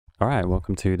All right,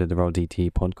 welcome to the Roll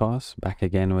DT podcast. Back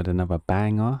again with another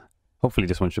banger. Hopefully,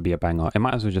 this one should be a banger. It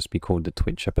might as well just be called the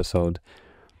Twitch episode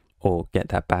or Get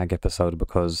That Bag episode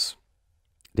because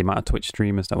the amount of Twitch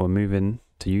streamers that were moving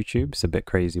to YouTube is a bit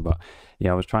crazy. But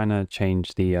yeah, I was trying to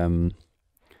change the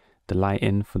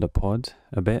lighting for the pod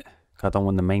a bit. I don't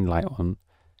want the main light on,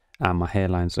 and my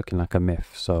hairline's looking like a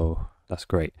myth, so that's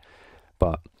great.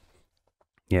 But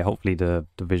yeah, hopefully the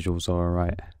visuals are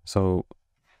alright. So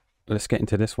let's get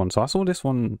into this one. So I saw this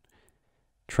one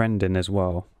trending as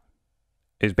well.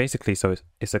 It's basically, so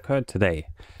it's occurred today.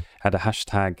 Had a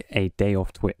hashtag a day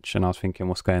off Twitch, and I was thinking,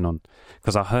 what's going on?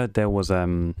 Because I heard there was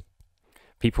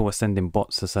people were sending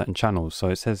bots to certain channels. So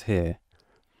it says here,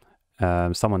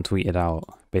 someone tweeted out,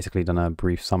 basically done a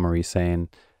brief summary saying,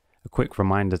 a quick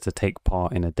reminder to take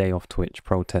part in a day off Twitch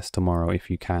protest tomorrow if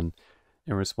you can,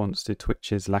 in response to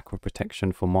Twitch's lack of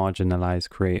protection for marginalized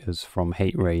creators from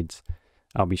hate raids.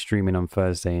 I'll be streaming on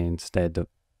Thursday instead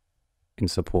in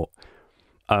support.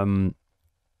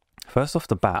 First off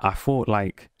the bat, I thought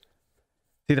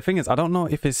see, the thing is, I don't know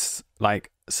if it's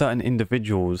like certain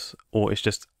individuals or it's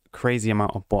just crazy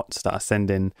amount of bots that are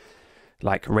sending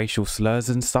like racial slurs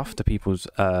and stuff to people's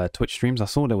Twitch streams. I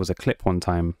saw there was a clip one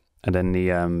time, and then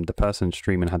the person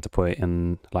streaming had to put it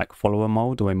in like follower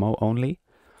mode or emote only.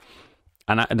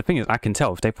 And the thing is, I can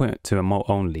tell if they put it to emote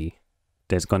only,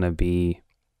 they're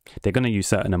gonna use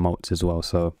certain emotes as well.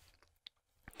 So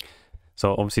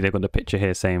obviously they've got the picture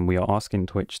here saying, we are asking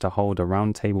Twitch to hold a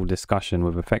roundtable discussion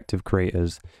with effective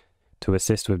creators to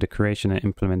assist with the creation and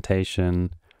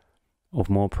implementation of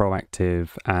more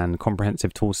proactive and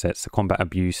comprehensive tool sets to combat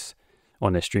abuse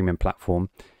on their streaming platform.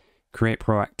 Create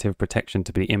proactive protection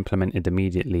to be implemented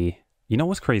immediately. You know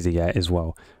what's crazy, as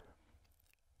well?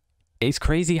 It's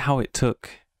crazy how it took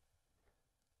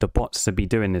the bots to be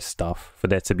doing this stuff for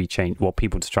there to be change,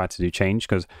 people to try to do change,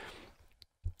 because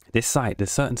this site, there's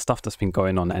certain stuff that's been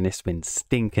going on and it's been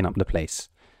stinking up the place,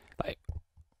 like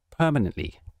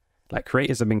permanently. Like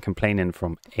creators have been complaining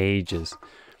from ages.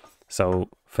 So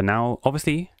for now,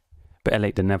 obviously, better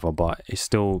late than never, but it's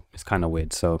kind of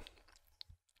weird. So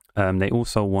they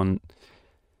also want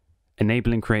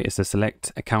enabling creators to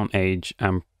select account age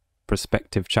and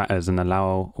prospective chatters and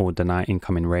allow or deny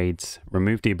incoming raids.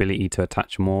 Remove the ability to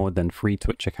attach more than 3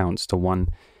 Twitch accounts to one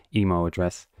email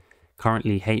address.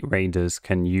 Currently, hate raiders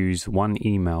can use one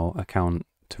email account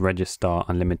to register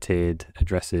unlimited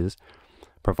addresses.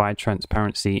 Provide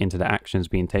transparency into the actions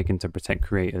being taken to protect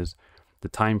creators, the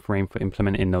time frame for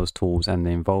implementing those tools, and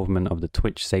the involvement of the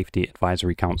Twitch Safety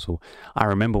Advisory Council. I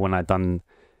remember when I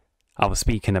was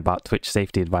speaking about Twitch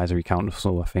Safety Advisory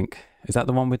Council, I think. Is that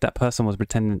the one with that person was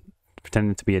pretending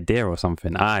to be a deer or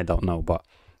something? I don't know, but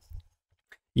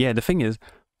yeah, the thing is,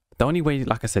 the only way,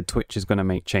 like I said, Twitch is going to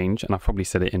make change, and I've probably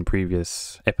said it in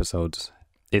previous episodes,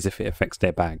 is if it affects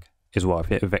their bag as well.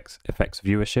 If it affects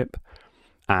viewership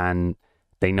and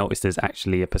they notice there's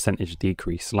actually a percentage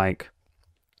decrease, like,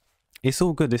 it's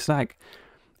all good. It's like,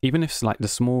 even if like the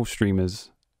small streamers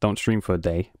don't stream for a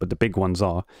day, but the big ones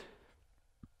are,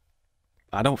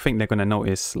 I don't think they're going to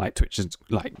notice, like, Twitch is,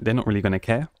 like, they're not really going to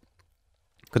care.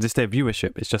 Because it's their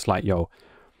viewership. It's just like, the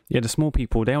small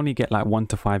people, they only get like 1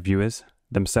 to 5 viewers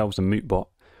themselves and Mootbot.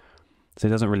 So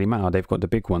it doesn't really matter. They've got the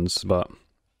big ones, but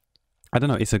I don't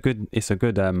know. It's a good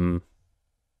thing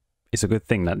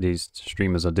that these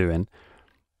streamers are doing.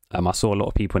 I saw a lot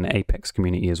of people in the Apex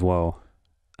community as well.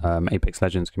 Apex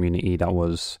Legends community that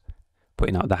was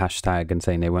putting out the hashtag and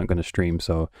saying they weren't going to stream.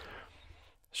 So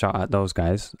shout out those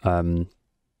guys. So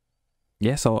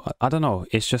I don't know.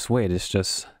 It's just weird. It's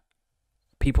just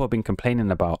people have been complaining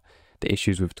about the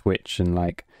issues with Twitch and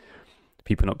like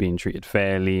people not being treated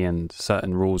fairly and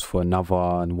certain rules for another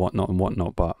and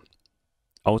whatnot. But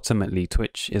ultimately,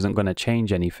 Twitch isn't going to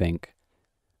change anything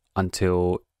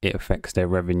until it affects their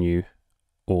revenue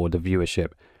or the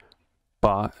viewership.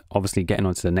 But obviously, getting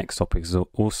on to the next topic is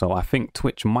also, I think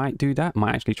Twitch might do that,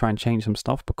 might actually try and change some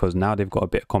stuff, because now they've got a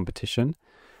bit of competition.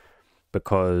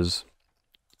 Because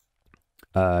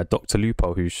Dr.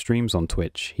 Lupo, who streams on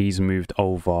Twitch, he's moved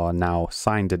over now,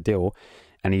 signed a deal,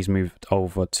 and he's moved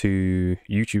over to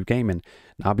YouTube Gaming.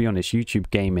 Now, I'll be honest, YouTube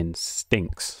Gaming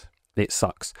stinks. It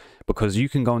sucks. Because you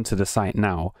can go into the site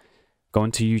now, go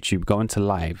into YouTube, go into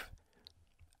live,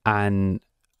 and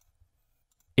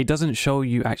it doesn't show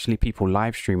you actually people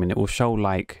live streaming. It will show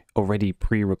like already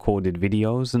pre-recorded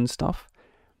videos and stuff.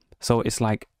 So it's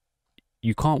like,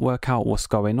 you can't work out what's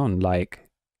going on. Like,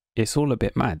 it's all a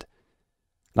bit mad.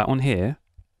 Like on here,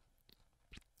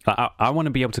 I want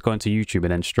to be able to go into YouTube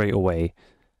and then straight away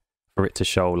for it to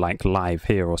show like live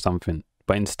here or something.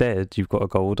 But instead, you've got to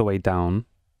go all the way down.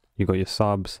 You've got your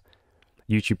subs.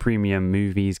 YouTube Premium,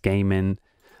 movies, gaming.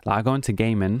 Like, I go into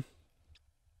gaming.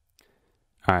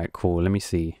 All right, cool. Let me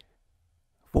see.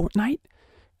 Fortnite?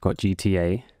 Got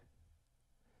GTA.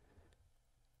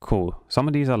 Cool. Some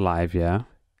of these are live, yeah.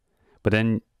 But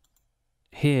then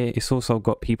here, it's also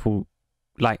got people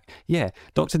like, yeah,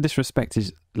 Dr. Disrespect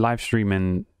is live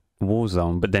streaming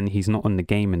Warzone, but then he's not on the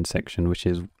gaming section, which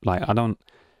is like,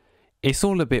 it's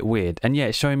all a bit weird. And yeah,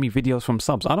 it's showing me videos from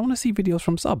subs. I don't want to see videos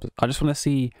from subs. I just want to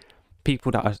see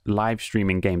people that are live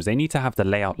streaming games. They need to have the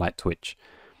layout like Twitch.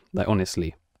 Like,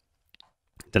 honestly,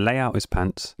 the layout is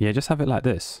pants. Yeah, just have it like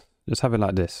this. Just have it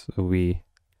like this. And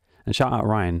shout out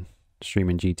Ryan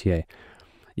streaming GTA.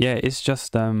 Yeah, it's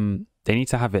just they need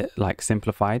to have it like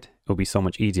simplified. It'll be so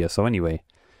much easier. So anyway,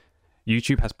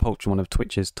 YouTube has poached one of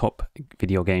Twitch's top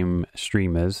video game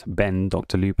streamers, Ben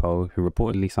Dr. Lupo, who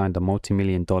reportedly signed a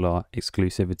multi-million-dollar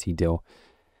exclusivity deal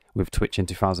with Twitch in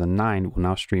 2009, will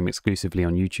now stream exclusively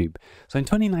on YouTube. So in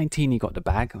 2019, he got the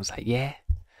bag. I was like, yeah,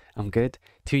 I'm good.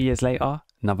 2 years later,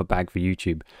 another bag for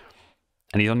YouTube.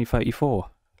 And he's only 34.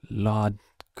 Lord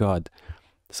God.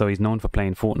 So he's known for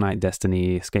playing Fortnite,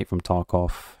 Destiny, Escape from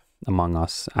Tarkov, Among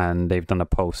Us, and they've done a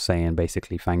post saying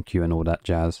basically thank you and all that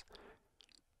jazz.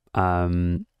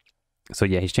 So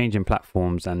yeah, he's changing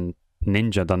platforms, and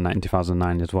Ninja done that in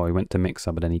 2009 as well. He went to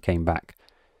Mixer, but then he came back.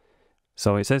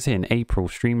 So it says here in April,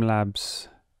 Streamlabs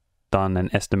done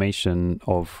an estimation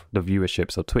of the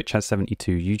viewership. So Twitch has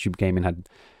 72, YouTube Gaming had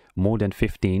more than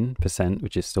 15%,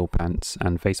 which is still pants,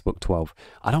 and Facebook 12.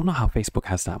 I don't know how Facebook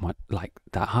has that much, like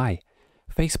that high.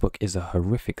 Facebook is a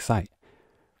horrific site.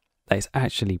 That is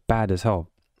actually bad as hell.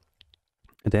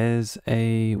 There's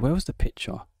where was the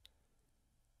picture?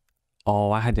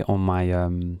 Oh, I had it on my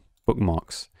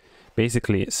bookmarks.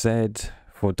 Basically, it said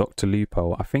for Dr.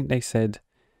 Lupo, I think they said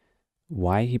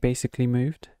why he basically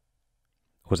moved.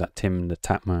 Or was that Tim the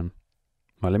Tapman?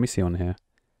 Well, let me see on here.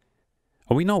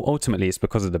 Oh, we know ultimately it's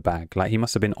because of the bag. Like, he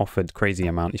must have been offered crazy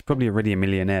amount. He's probably already a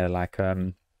millionaire. Like,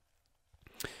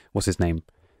 what's his name?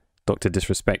 Dr.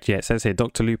 Disrespect. Yeah, it says here,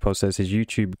 Dr. Lupo says his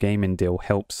YouTube gaming deal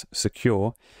helps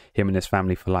secure him and his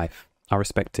family for life. I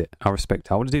respect it. I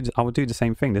would do the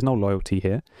same thing. There's no loyalty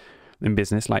here in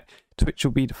business. Like, Twitch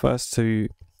will be the first to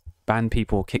ban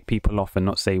people, kick people off, and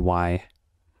not say why,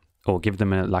 or give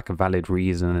them a valid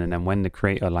reason. And then when the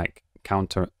creator like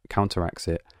counteracts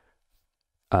it,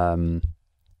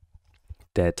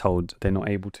 they're told they're not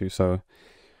able to. So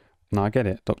no, I get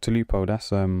it. Dr. Lupo,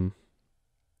 that's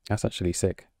actually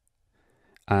sick.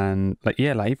 And like,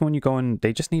 yeah, like even when you go on,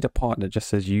 they just need a part that just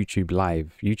says YouTube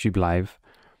Live,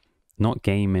 not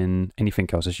gaming, anything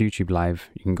else. It's YouTube Live.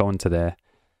 You can go into there,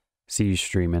 see you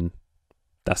streaming.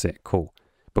 That's it. Cool.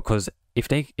 Because if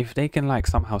they can like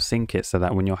somehow sync it so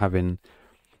that when you're having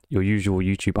your usual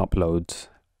YouTube uploads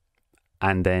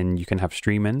and then you can have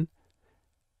streaming,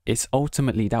 it's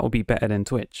ultimately, that would be better than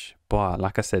Twitch. But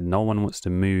like I said, no one wants to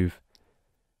move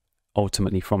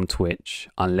ultimately from Twitch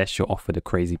unless you're offered a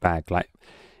crazy bag. Like,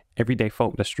 everyday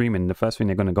folk that are streaming, the first thing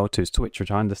they're going to go to is Twitch, which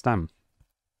I understand.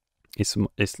 Its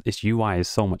UI is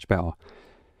so much better.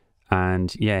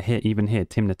 And yeah, even here,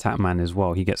 Tim the Tapman as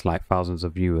well, he gets like thousands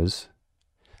of viewers.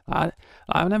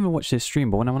 I've never watched this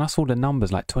stream, but when I saw the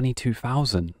numbers, like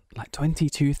 22,000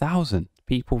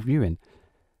 people viewing,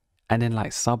 and then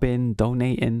like subbing,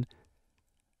 donating,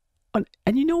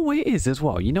 and you know what it is as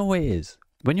well. You know what it is.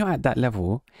 When you're at that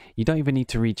level, you don't even need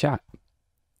to read chat.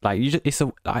 Like, you just,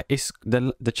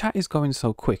 the chat is going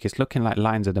so quick. It's looking like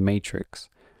lines of the Matrix.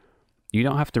 You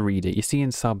don't have to read it. You're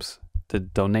seeing subs, the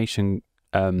donation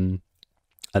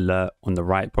alert on the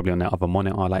right, probably on that other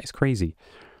monitor. Like, it's crazy.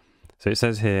 So it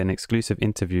says here, an exclusive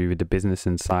interview with the Business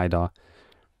Insider.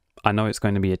 I know it's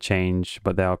going to be a change,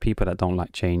 but there are people that don't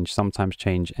like change. Sometimes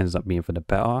change ends up being for the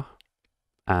better.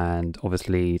 And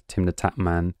obviously, Tim the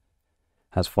Tapman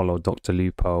has followed Dr.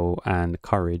 Lupo and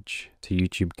Courage to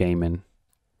YouTube Gaming.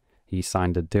 He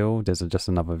signed a deal. There's just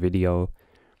another video.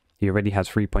 He already has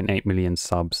 3.8 million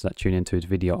subs that tune into his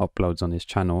video uploads on his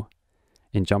channel.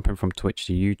 In jumping from Twitch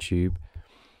to YouTube,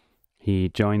 he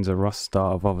joins a roster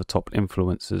of other top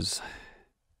influencers.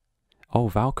 Oh,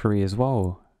 Valkyrie as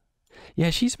well.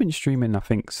 Yeah, she's been streaming, I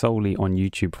think, solely on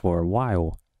YouTube for a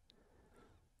while.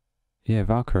 Yeah,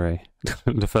 Valkyrie.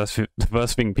 the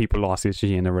first thing people ask is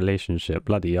she in a relationship.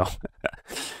 Bloody hell.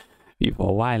 People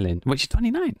are wilding. Wait, she's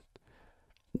 29.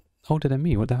 Older than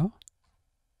me. What the hell?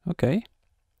 Okay.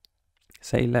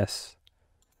 Say less.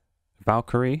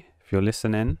 Valkyrie, if you're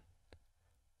listening,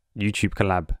 YouTube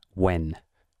collab. When?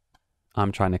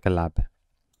 I'm trying to collab.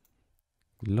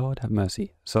 Lord have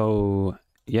mercy. So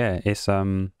yeah, it's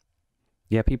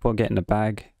yeah, people are getting the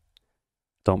bag.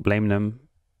 Don't blame them.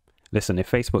 Listen,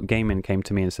 if Facebook Gaming came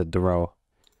to me and said, Darrell,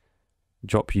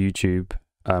 drop YouTube.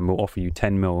 We'll offer you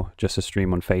 10 mil just to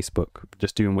stream on Facebook.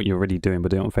 Just doing what you're already doing,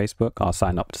 but do it on Facebook. I'll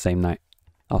sign up the same night.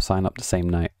 I'll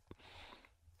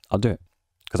do it.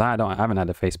 Because I haven't had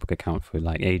a Facebook account for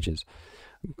like ages.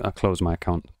 I closed my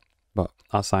account. But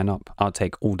I'll sign up. I'll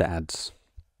take all the ads.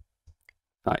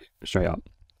 Like, straight up.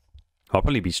 I'll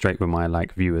probably be straight with my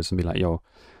like viewers and be like, yo,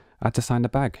 I had to sign the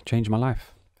bag, change my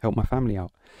life, help my family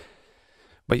out.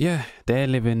 But yeah, they're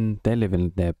living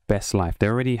their best life. They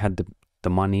already had the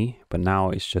money, but now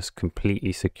it's just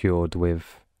completely secured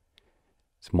with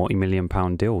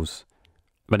multi-million-pound deals.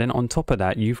 But then on top of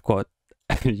that, you've got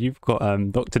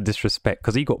Dr. Disrespect,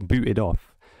 because he got booted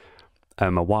off a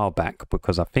while back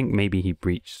because I think maybe he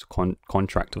breached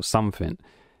contract or something.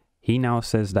 He now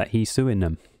says that he's suing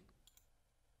them.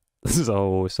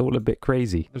 So it's all a bit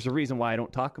crazy. There's a reason why I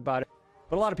don't talk about it.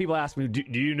 But a lot of people ask me,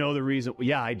 do you know the reason?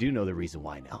 Yeah, I do know the reason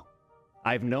why now.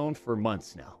 I've known for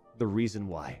months now the reason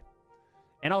why.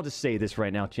 And I'll just say this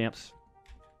right now, champs.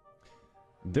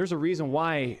 There's a reason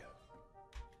why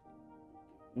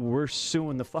we're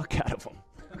suing the fuck out of them.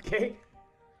 Okay?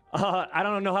 I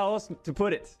don't know how else to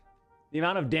put it. The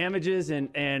amount of damages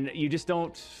and you just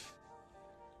don't...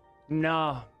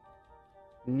 No.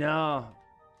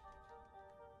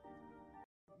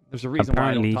 There's a reason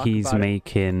apparently why I don't talk he's about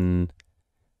making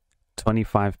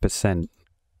 25%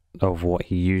 of what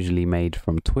he usually made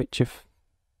from Twitch, if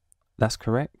that's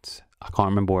correct. I can't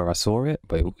remember where I saw it,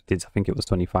 but I think it was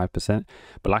 25%.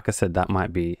 But like I said, that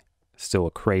might be still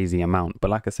a crazy amount. But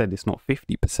like I said, it's not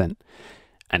 50%.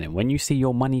 And then when you see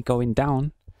your money going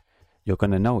down, you're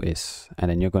going to notice.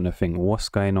 And then you're going to think, what's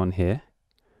going on here?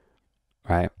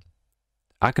 Right?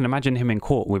 I can imagine him in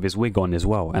court with his wig on as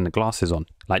well and the glasses on,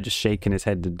 like just shaking his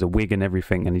head, the wig and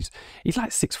everything. And he's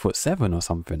like 6'7" or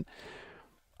something.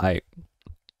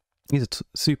 He's a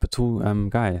super tall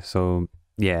guy. So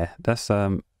yeah, that's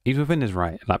he's within his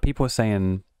right. Like people are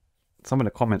saying, some of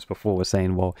the comments before were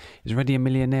saying, well, he's already a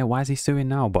millionaire. Why is he suing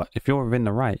now? But if you're within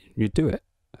the right, you do it.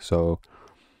 So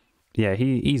yeah,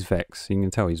 he's vexed. You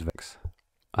can tell he's vexed.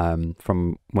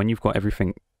 From when you've got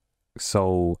everything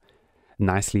so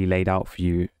nicely laid out for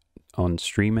you on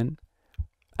streaming,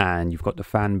 and you've got the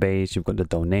fan base, you've got the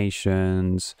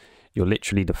donations, you're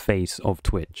literally the face of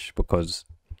Twitch. Because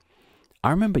I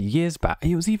remember years back,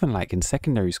 it was even like in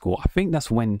secondary school, I think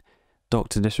that's when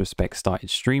Dr. Disrespect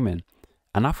started streaming,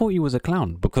 and I thought he was a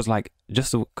clown because like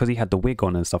just because he had the wig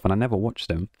on and stuff, and I never watched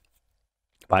him,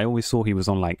 but I always saw he was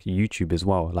on like YouTube as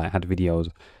well, like had videos,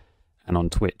 and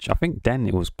on Twitch. I think then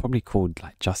it was probably called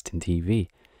like Justin TV.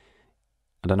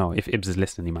 I don't know if Ibs is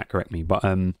listening, he might correct me, but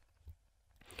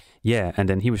yeah, and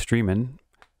then he was streaming.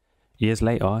 Years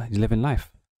later, he's living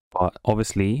life. But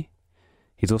obviously,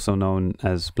 he's also known,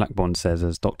 as Blackbond says,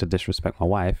 as Dr. Disrespect My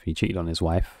Wife. He cheated on his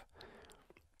wife.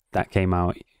 That came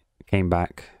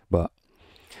back. But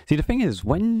see, the thing is,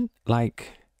 when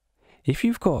like, if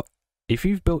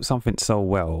you've built something so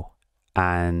well,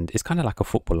 and it's kind of like a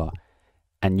footballer,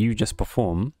 and you just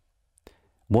perform,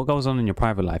 what goes on in your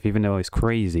private life, even though it's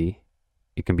crazy,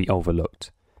 it can be overlooked.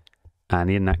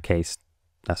 And in that case,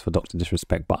 that's for Dr.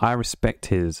 Disrespect. But I respect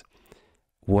his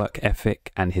work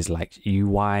ethic and his like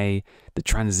UI, the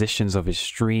transitions of his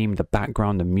stream, the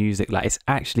background, the music. Like, it's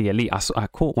actually elite. I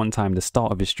caught one time the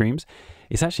start of his streams.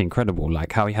 It's actually incredible,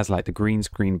 like how he has like the green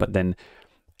screen, but then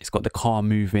it's got the car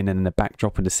moving and the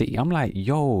backdrop of the city. I'm like,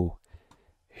 yo,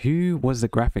 who was the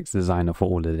graphics designer for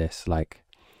all of this? Like,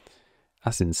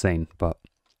 that's insane. But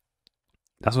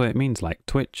that's what it means. Like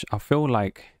Twitch, I feel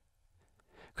like,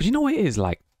 because you know what it is,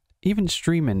 like even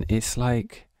streaming, it's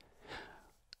like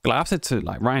I've said to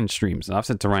like Ryan streams, and I've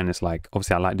said to Ryan, it's like,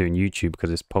 obviously I like doing YouTube because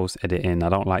it's post editing. I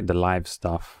don't like the live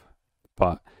stuff,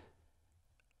 but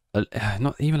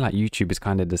not even like YouTube is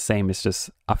kind of the same. It's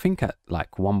just, I think at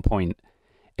like one point,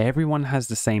 everyone has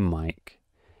the same mic,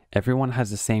 everyone has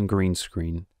the same green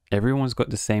screen, everyone's got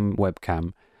the same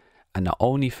webcam, and the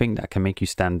only thing that can make you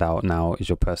stand out now is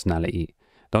your personality.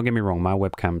 Don't get me wrong, my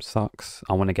webcam sucks.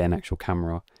 I want to get an actual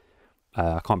camera.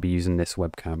 I can't be using this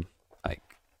webcam. Like,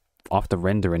 after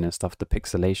rendering and stuff, the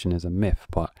pixelation is a myth.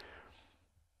 But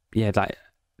yeah, like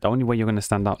the only way you're going to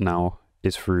stand out now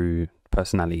is through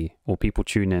personality, or people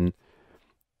tune in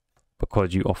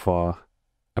because you offer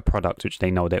a product which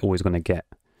they know they're always going to get.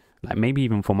 Like maybe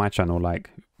even for my channel, like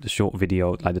the short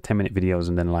video, like the 10-minute videos,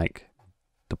 and then like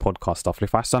the podcast stuff.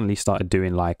 If I suddenly started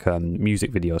doing like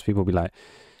music videos, people will be like,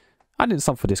 I didn't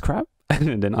sub for this crap,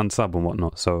 and then unsub and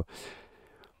whatnot. So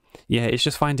yeah, it's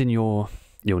just finding your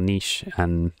niche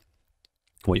and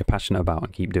what you're passionate about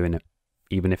and keep doing it,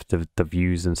 even if the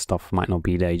views and stuff might not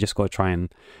be there. You just got to try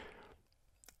and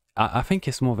I think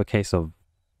it's more of a case of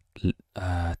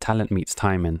talent meets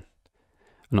timing.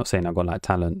 I'm not saying I've got like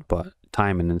talent, but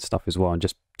timing and stuff as well, and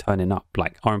just turning up.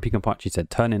 Like RMP Kampachi said,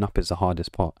 turning up is the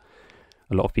hardest part.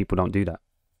 A lot of people don't do that.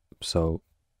 So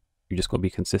you just got to be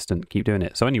consistent, keep doing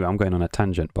it. So anyway, I'm going on a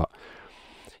tangent, but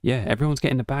yeah, everyone's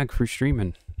getting the bag through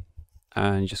streaming,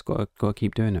 and you just gotta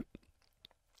keep doing it.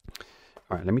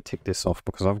 All right, let me tick this off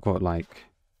because I've got like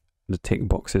the tick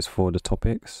boxes for the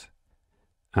topics,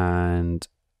 and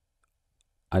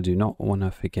I do not want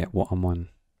to forget what I'm on.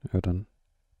 Hold on.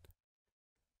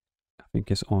 I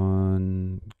think it's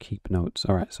on keep notes.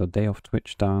 All right, so day off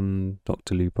Twitch done.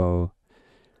 Dr. Lupo.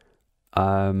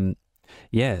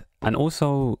 Yeah, and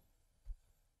also,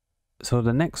 so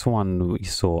the next one we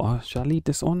saw. Oh, should I leave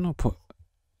this on or put?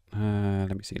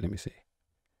 Let me see.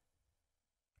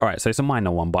 All right, so it's a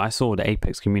minor one, but I saw the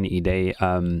Apex community. They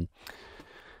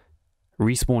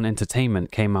Respawn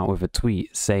Entertainment came out with a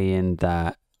tweet saying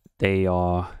that they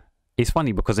are. It's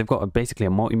funny because they've got basically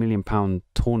a multi-million-pound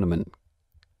tournament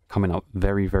coming up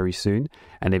very, very soon,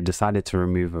 and they've decided to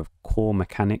remove a core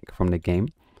mechanic from the game.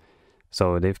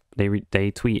 So they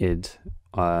tweeted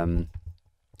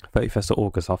 31st of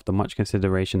August, after much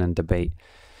consideration and debate,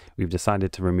 we've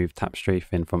decided to remove tap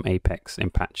strafing from Apex in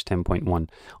patch 10.1.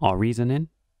 Our reasoning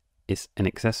is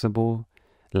inaccessible,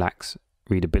 lacks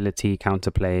readability,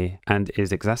 counterplay, and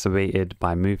is exacerbated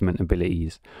by movement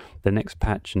abilities. The next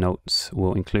patch notes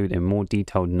will include a more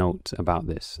detailed note about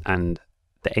this, and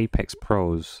the Apex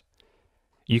pros,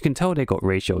 you can tell they got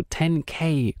ratio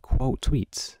 10k quote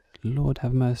tweets. Lord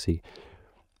have mercy.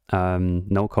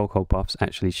 No Coco buffs,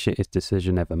 actually shittest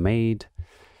decision ever made.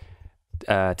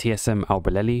 TSM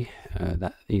Albalelli,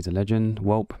 that he's a legend.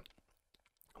 Welp,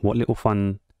 what little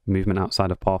fun movement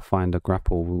outside of Pathfinder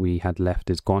grapple we had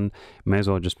left is gone. May as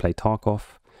well just play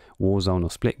Tarkov, Warzone or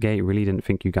Splitgate. Really didn't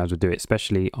think you guys would do it,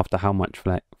 especially after how much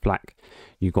flack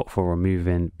you got for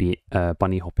removing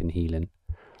bunny hopping healing.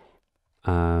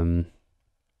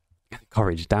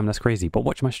 Courage, damn, that's crazy. But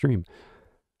watch my stream.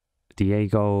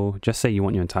 Diego, just say you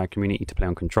want your entire community to play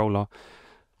on controller.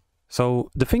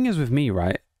 So the thing is with me,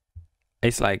 right?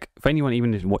 It's like, for anyone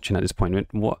even watching at this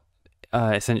point, what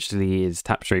essentially is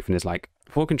tap strafing is like,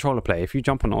 for controller play, if you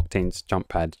jump on Octane's jump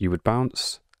pad, you would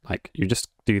bounce. Like, you just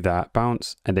do that,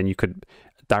 bounce, and then you could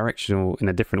directional in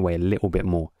a different way a little bit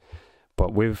more.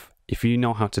 But if you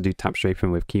know how to do tap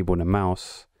strafing with keyboard and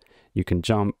mouse, you can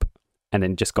jump and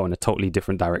then just go in a totally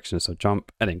different direction. So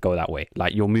jump and then go that way.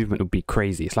 Like, your movement would be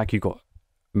crazy. It's like you got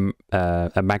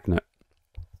a magnet.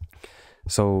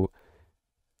 So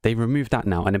they removed that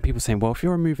now. And then people saying, well, if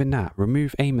you're removing that,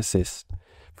 remove aim assist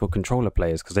for controller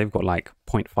players, because they've got like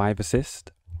 0.5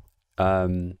 assist.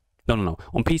 No.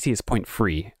 On PC it's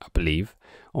 0.3, I believe.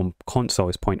 On console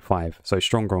it's 0.5. So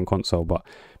stronger on console. But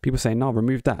people saying, no,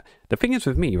 remove that. The thing is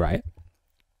with me, right?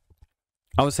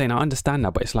 I was saying, I understand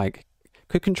that, but it's like,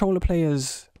 could controller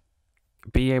players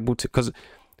be able to, because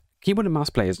keyboard and mouse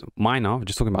players, minor,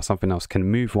 just talking about something else, can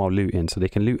move while looting. So they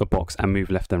can loot a box and move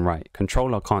left and right.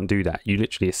 Controller can't do that. You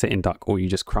literally sit in duck or you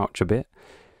just crouch a bit.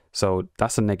 So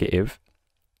that's a negative.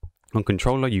 On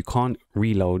controller, you can't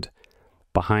reload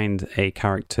behind a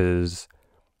character's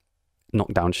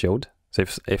knockdown shield. So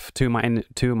if two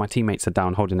of my teammates are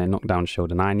down holding their knockdown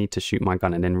shield and I need to shoot my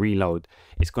gun and then reload,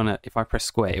 it's gonna, if I press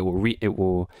square, it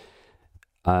will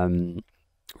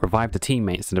revive the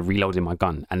teammate instead of reloading my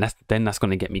gun, and that's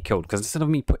gonna get me killed, because instead of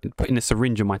me putting a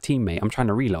syringe in my teammate, I'm trying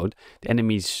to reload, the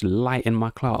enemy's lighting my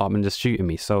clout up and just shooting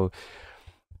me. So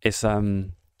it's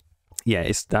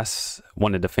that's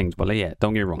one of the things. But yeah,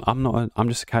 don't get me wrong, I'm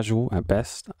just a casual at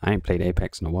best. I ain't played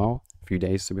Apex in a while, a few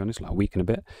days to be honest, like a week and a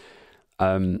bit.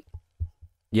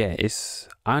 Yeah,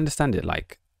 I understand it.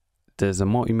 Like, there's a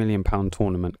multi-million-pound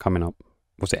tournament coming up.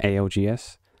 Was it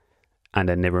ALGS? And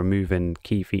then they're removing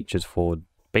key features for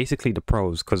basically the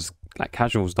pros, because like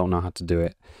casuals don't know how to do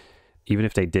it. Even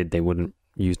if they did, they wouldn't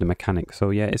use the mechanics. So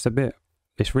yeah,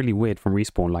 it's really weird from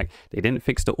Respawn. Like, they didn't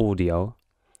fix the audio,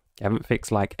 they haven't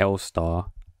fixed like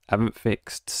L-Star, haven't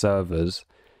fixed servers,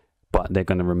 but they're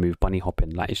gonna remove bunny hopping.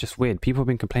 Like, it's just weird. People have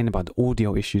been complaining about the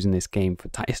audio issues in this game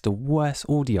it's the worst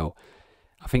audio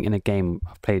I think in a game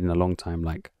I've played in a long time.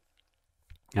 Like,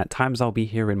 at times I'll be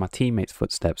hearing my teammates'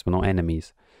 footsteps but not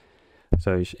enemies.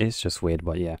 So it's just weird.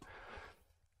 But yeah.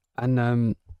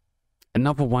 And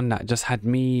another one that just had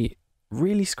me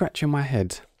really scratching my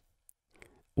head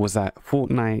was that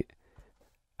Fortnite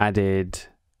added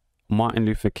Martin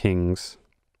Luther King's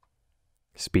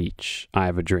speech, I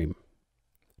Have a Dream,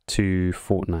 to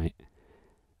Fortnite.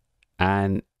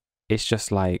 And it's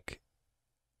just like,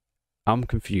 I'm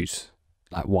confused.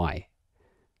 Like, why?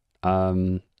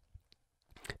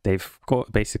 They've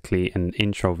got basically an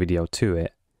intro video to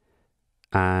it,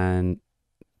 and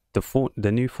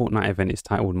The new Fortnite event is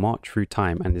titled March Through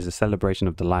Time and is a celebration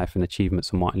of the life and achievements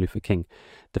of Martin Luther King.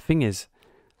 The thing is,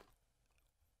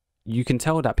 you can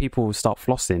tell that people will start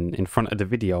flossing in front of the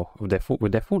video of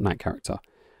with their Fortnite character.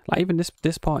 Like even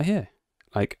this part here.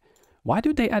 Like, why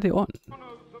do they add it on?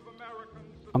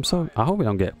 I hope we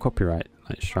don't get copyright,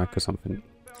 like strike or something,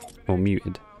 or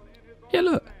muted. Yeah,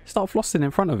 look, start flossing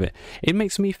in front of it. It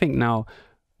makes me think now,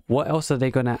 what else are they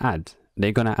gonna add?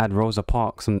 They're gonna add Rosa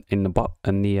Parks in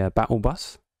the battle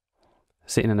bus,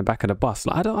 sitting in the back of the bus.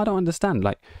 Like, I don't understand.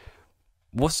 Like,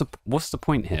 what's the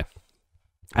point here?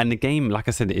 And the game, like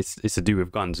I said, it's to do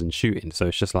with guns and shooting. So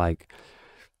it's just like,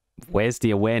 where's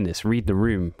the awareness? Read the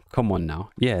room. Come on now.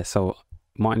 Yeah. So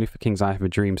Martin Luther King's "I Have a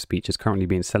Dream" speech is currently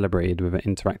being celebrated with an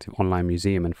interactive online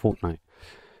museum in Fortnite.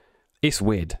 It's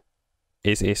weird.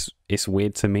 It's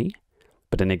weird to me.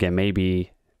 But then again,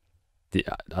 maybe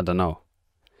I don't know.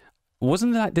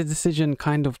 Wasn't like the decision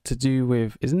kind of to do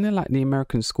with, isn't it like the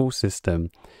American school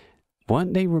system?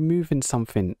 Weren't they removing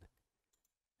something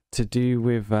to do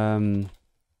with the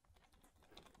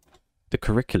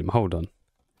curriculum? Hold on.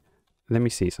 Let me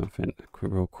see something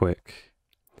real quick.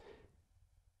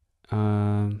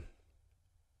 Oh,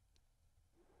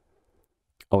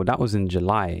 that was in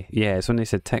July. Yeah, it's when they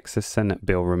said Texas Senate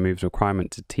bill removes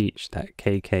requirement to teach that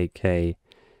KKK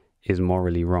is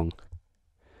morally wrong.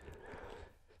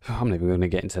 I'm not even going to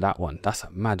get into that one. That's a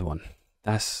mad one.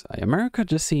 America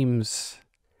just seems...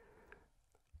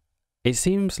 It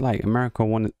seems like America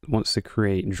wants to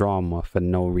create drama for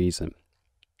no reason.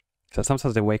 So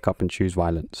sometimes they wake up and choose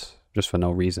violence just for no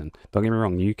reason. Don't get me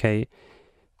wrong, UK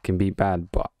can be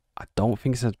bad, but I don't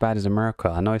think it's as bad as America.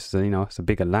 I know it's a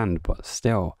bigger land, but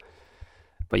still.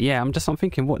 But yeah, I'm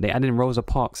thinking, what, they added in Rosa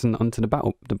Parks onto the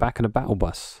back of the battle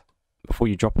bus before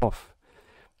you drop off.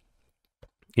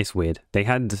 It's weird. They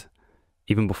had,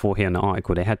 even before here in the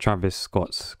article, they had Travis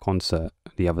Scott's concert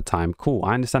the other time. Cool,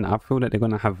 I understand. I feel that they're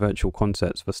going to have virtual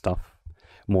concerts for stuff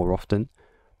more often.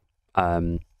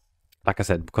 Like I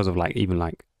said, because of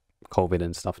even COVID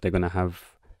and stuff, they're going to have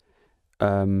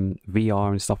VR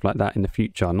and stuff like that in the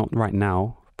future. Not right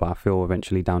now, but I feel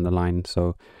eventually down the line.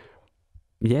 So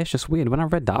yeah, it's just weird. When I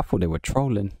read that, I thought they were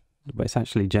trolling, but it's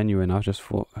actually genuine. I just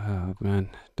thought, oh man,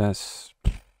 that's...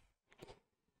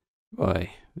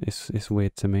 Boy, it's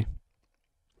weird to me.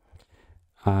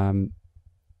 And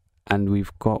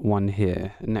we've got one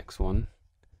here. Next one.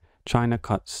 China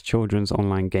cuts children's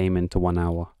online gaming to 1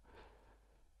 hour.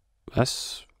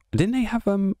 Didn't they have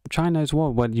China as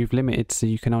well, where you've limited so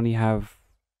you can only have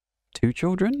 2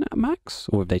 children at max?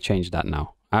 Or have they changed that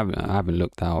now? I haven't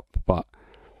looked that up, but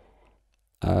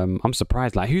I'm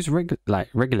surprised. Like, who's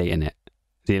regulating it?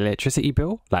 The electricity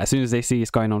bill? Like, as soon as they see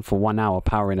it's going on for 1 hour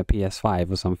powering a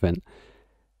PS5 or something,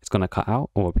 it's gonna cut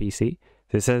out, or a PC.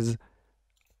 So it says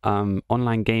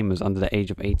online gamers under the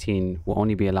age of 18 will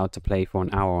only be allowed to play for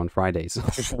 1 hour on Fridays.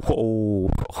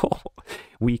 Whoa.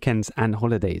 Weekends and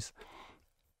holidays.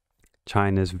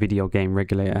 China's video game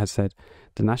regulator has said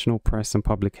the National Press and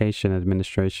Publication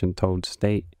Administration told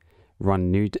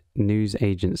state-run news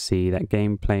agency that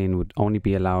game playing would only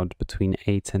be allowed between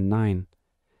 8 and 9.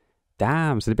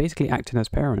 Damn, so they're basically acting as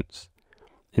parents.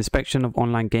 Inspection of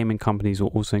online gaming companies will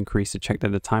also increase to check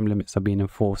that the time limits are being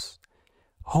enforced.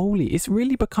 Holy, it's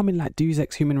really becoming like Deus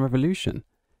Ex Human Revolution.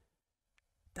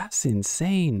 That's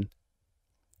insane.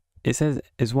 It says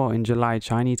as well, in July,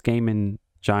 Chinese gaming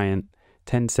giant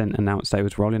Tencent announced that it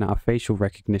was rolling out a facial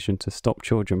recognition to stop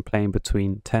children playing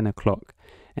between 10 o'clock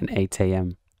and 8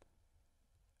 a.m.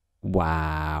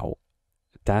 Wow.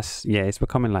 It's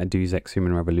becoming like Deus Ex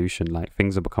Human Revolution. Like,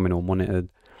 things are becoming all monitored.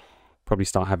 Probably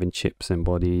start having chips in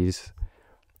bodies.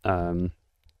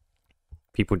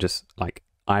 People just like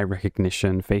eye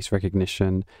recognition, face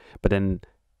recognition. But then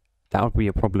that would be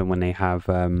a problem when they have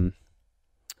when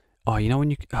they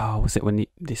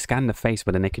scan the face,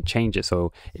 but then they could change it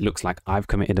so it looks like I've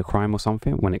committed a crime or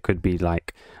something, when it could be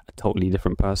like a totally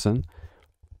different person.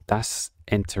 That's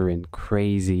entering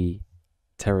crazy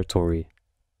territory.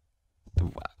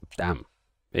 Damn.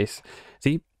 There's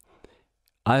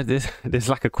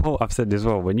like a quote I've said as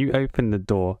well. When you open the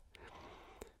door,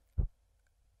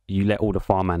 you let all the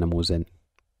farm animals in,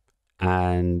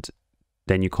 and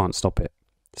then you can't stop it.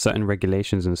 Certain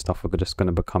regulations and stuff are just going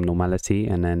to become normality,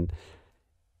 and then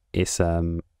it's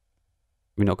we're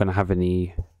not going to have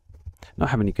any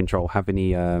control, have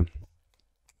any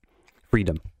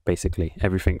freedom. Basically,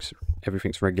 everything's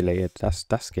regulated. That's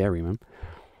scary, man.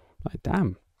 Like,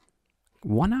 damn,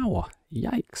 1 hour,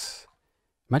 yikes!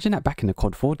 Imagine that back in the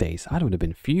COD 4 days. I would have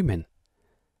been fuming,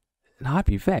 and I'd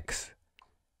be vexed.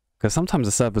 Because sometimes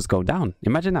the servers go down.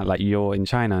 Imagine that, like, you're in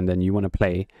China and then you want to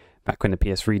play, back when the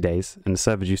PS3 days, and the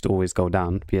servers used to always go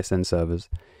down, PSN servers.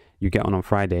 You get on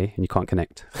Friday and you can't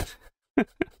connect.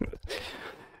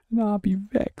 No, I'll be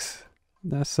vexed.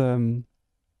 That's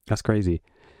crazy.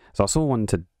 So I saw one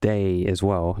today as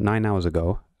well, 9 hours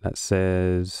ago, that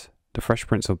says The Fresh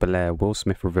Prince of Bel-Air, Will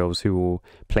Smith reveals who will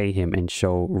play him in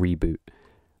show reboot.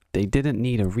 They didn't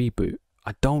need a reboot.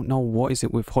 I don't know what is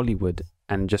it with Hollywood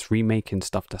and just remaking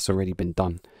stuff that's already been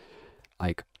done.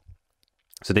 Like,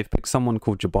 so they've picked someone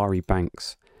called Jabari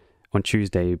Banks on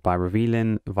Tuesday by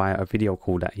revealing via a video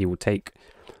call that he will take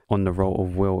on the role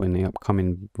of Will in the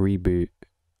upcoming reboot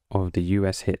of the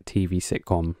US hit TV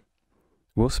sitcom.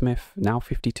 Will Smith, now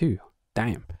 52.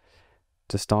 Damn.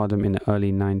 To stardom in the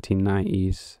early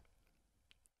 1990s.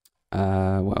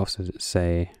 What else does it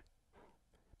say?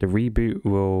 The reboot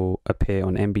will appear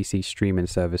on NBC streaming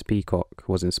service Peacock.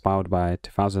 Was inspired by a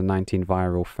 2019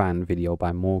 viral fan video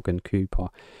by Morgan Cooper,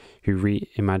 who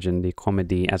reimagined the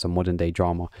comedy as a modern day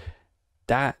drama.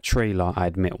 That trailer, I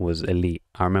admit, was elite.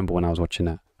 I remember when I was watching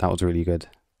that. That was really good.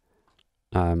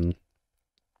 But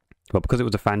because it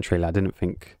was a fan trailer, I didn't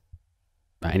think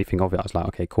anything of it. I was like,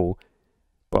 okay, cool.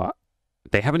 But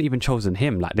they haven't even chosen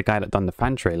him, like the guy that done the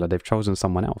fan trailer. They've chosen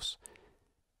someone else.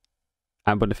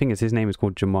 But the thing is, his name is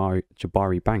called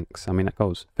Jabari Banks. I mean, that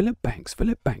goes Philip Banks.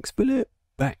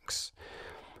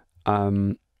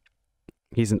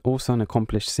 He's also an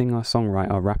accomplished singer,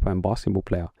 songwriter, rapper, and basketball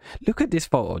player. Look at this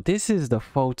photo. This is the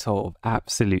photo of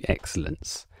absolute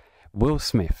excellence. Will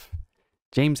Smith,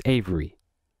 James Avery,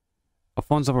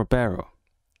 Alfonso Ribeiro,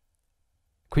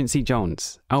 Quincy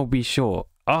Jones, Albie Shaw.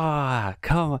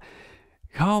 Come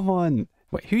on.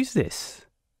 Wait, who's this?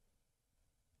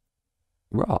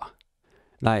 Raw.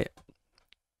 Like,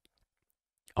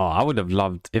 I would have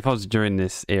loved if I was during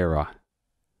this era.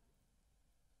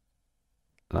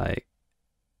 Like,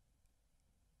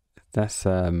 that's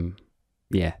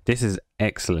yeah, this is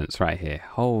excellence right here.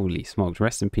 Holy smokes.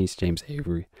 Rest in peace, James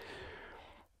Avery.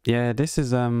 Yeah, this is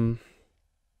there's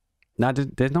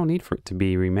no need for it to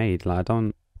be remade. Like, I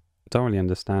don't really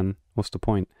understand what's the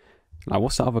point. Like,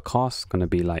 what's the other cast gonna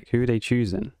be like? Who are they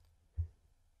choosing?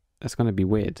 That's gonna be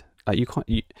weird. Like,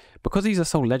 because these are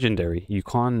so legendary, you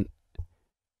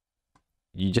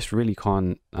just really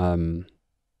can't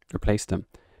replace them.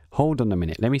 Hold on a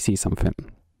minute, let me see something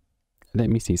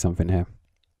here.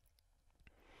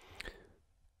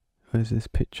 Where's this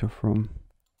picture from?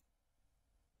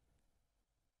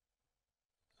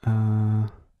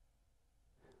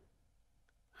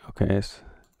 Okay, it's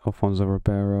Alfonso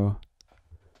Ribeiro.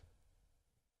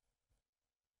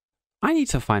 I need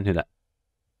to find who that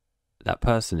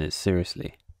person is,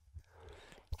 seriously.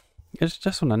 I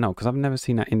just want to know, because I've never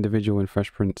seen that individual in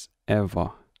Fresh Prince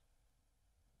ever.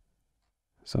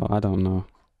 So I don't know.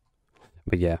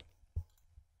 But yeah.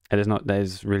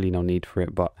 There's really no need for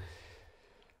it, but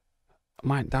I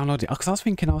might download it. Because I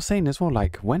was saying as well,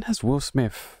 like, when has Will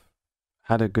Smith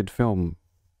had a good film?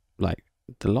 Like,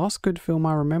 the last good film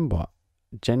I remember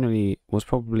generally was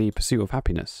probably Pursuit of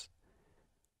Happiness.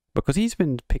 Because he's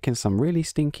been picking some really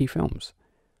stinky films.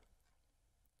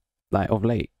 Like, of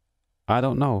late. I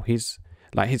don't know. His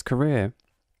career,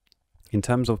 in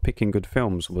terms of picking good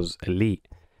films, was elite.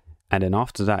 And then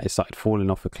after that, it started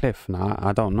falling off a cliff. Now,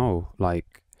 I don't know.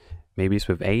 Like, maybe it's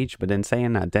with age. But then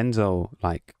saying that, Denzel,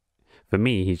 like, for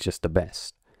me, he's just the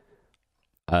best.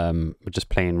 Just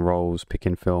playing roles,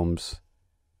 picking films.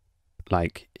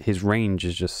 Like, his range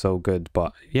is just so good.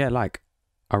 But yeah, like,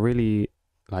 I really,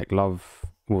 like, love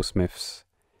Will Smith's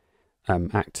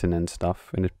acting and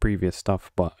stuff in his previous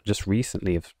stuff, but just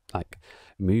recently of like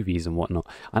movies and whatnot.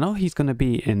 I know he's gonna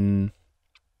be in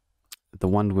the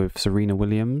one with Serena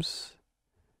Williams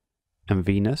and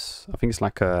Venus. I think it's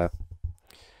like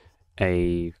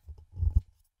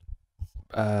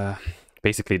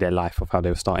basically their life of how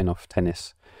they were starting off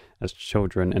tennis as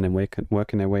children and then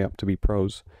working their way up to be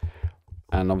pros.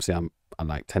 And obviously I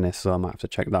like tennis, so I might have to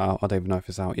check that out. I don't even know if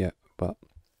it's out yet, but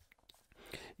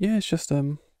yeah, it's just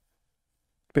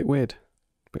bit weird.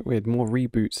 More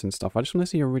reboots and stuff. I just want to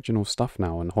see original stuff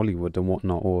now in Hollywood and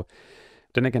whatnot. Or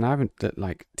then again, I haven't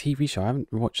like TV show. I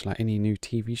haven't watched like any new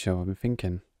TV show. I've been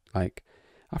thinking like,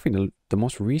 I think the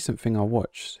most recent thing I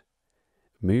watched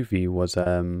movie was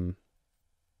not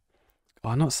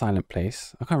Silent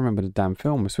Place. I can't remember the damn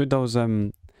film. It's with those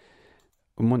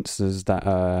monsters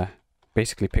that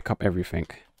basically pick up everything.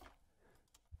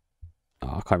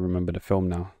 I can't remember the film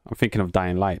now. I'm thinking of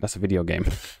Dying Light. That's a video game.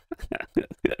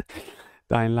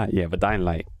 Dying Light, yeah, but Dying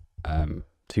Light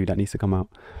 2 that needs to come out.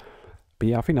 But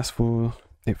yeah, I think that's for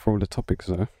all the topics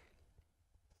though.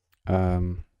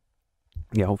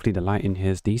 Yeah, hopefully the lighting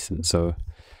here is decent. So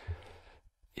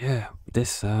yeah,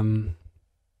 this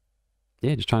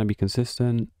yeah, just trying to be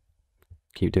consistent,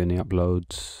 keep doing the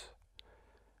uploads,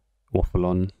 waffle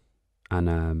on,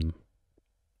 and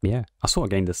yeah, I sort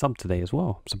of gained a sub today as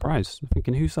well. I'm surprised. I'm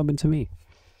thinking, who's subbing to me?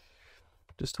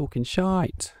 Just talking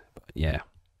shite. But yeah,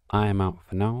 I am out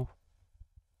for now.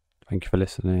 Thank you for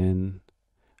listening.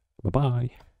 Bye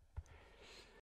bye.